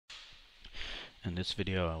In this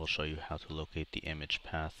video I will show you how to locate the image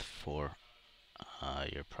path for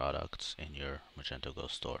your products in your Magento Go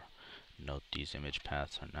store. Note these image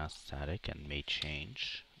paths are not static and may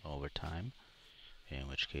change over time, in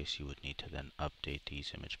which case you would need to then update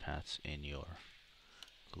these image paths in your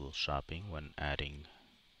Google Shopping when adding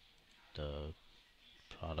the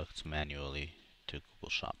products manually to Google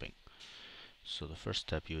Shopping. So the first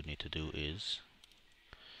step you would need to do is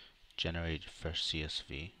generate fresh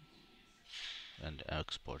CSV and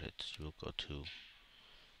export it. You will go to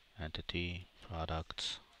Entity,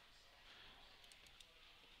 Products,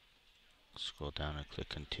 scroll down and click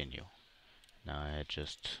Continue. Now I had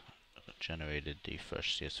just generated the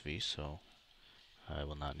fresh CSV, so I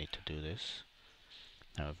will not need to do this.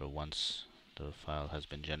 However, once the file has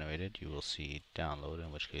been generated, you will see Download,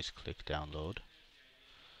 in which case click Download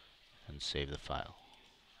and save the file.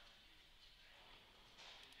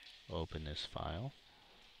 Open this file.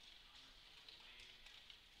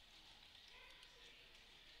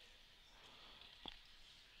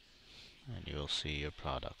 And you will see your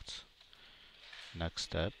products. Next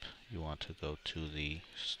step, you want to go to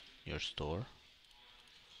your store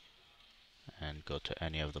and go to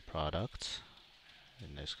any of the products.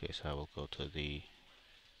 In this case I will go to the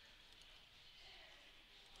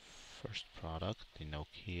first product, the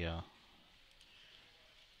Nokia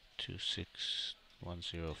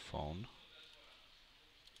 2610 phone.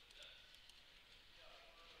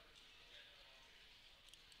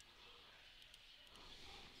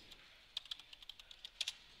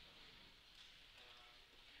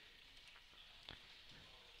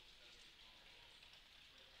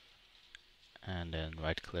 And then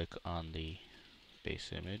right click on the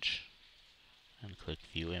base image and click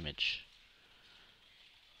View Image.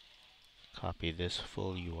 Copy this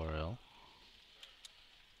full URL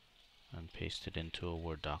and paste it into a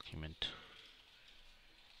Word document.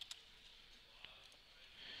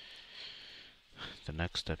 The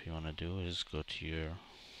next step you want to do is go to your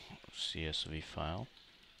CSV file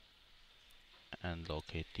and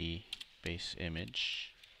locate the base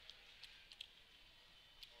image.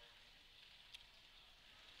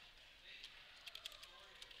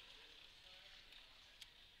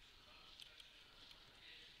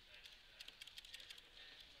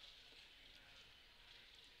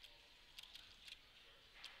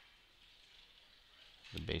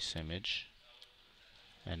 The base image,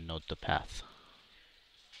 and note the path.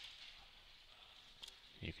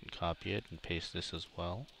 You can copy it and paste this as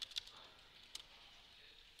well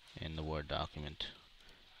in the Word document.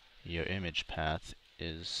 Your image path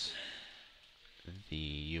is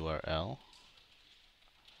the URL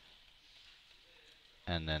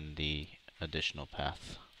and then the additional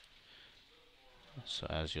path. So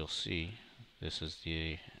as you'll see, this is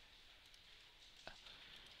the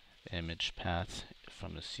image path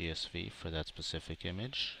from the CSV for that specific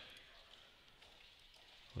image,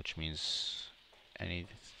 which means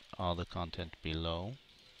all the content below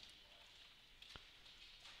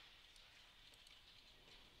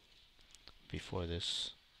before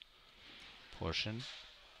this portion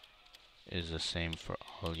is the same for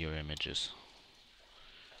all your images.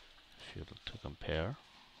 If you look to compare,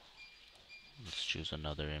 let's choose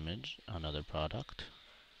another image, another product.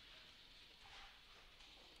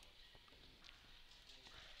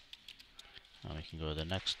 Now we can go to the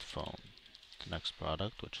next phone, the next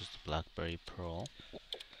product, which is the BlackBerry Pearl.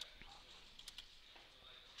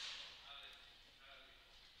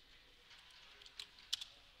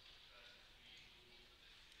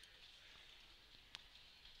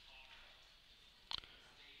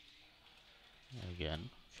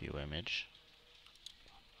 Again, view image,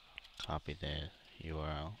 copy the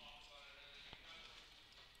URL,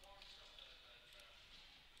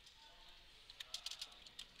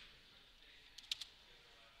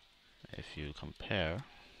 if you compare,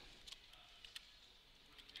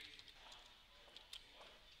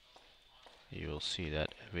 you will see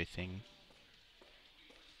that everything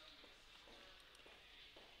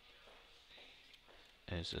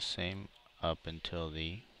is the same up until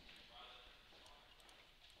the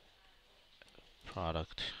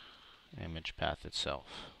product image path itself.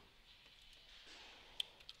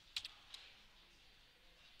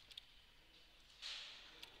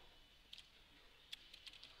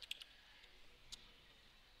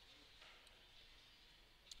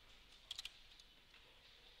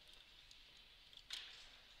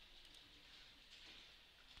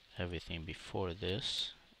 Everything before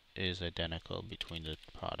this is identical between the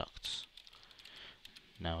products.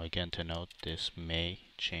 Now again, to note, this may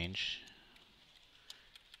change,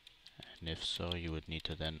 and if so, you would need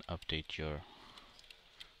to then update your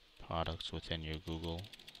products within your Google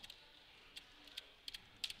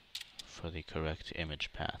for the correct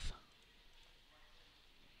image path.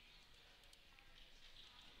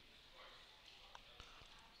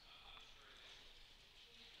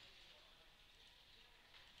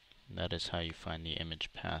 That is how you find the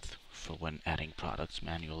image path for when adding products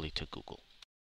manually to Google.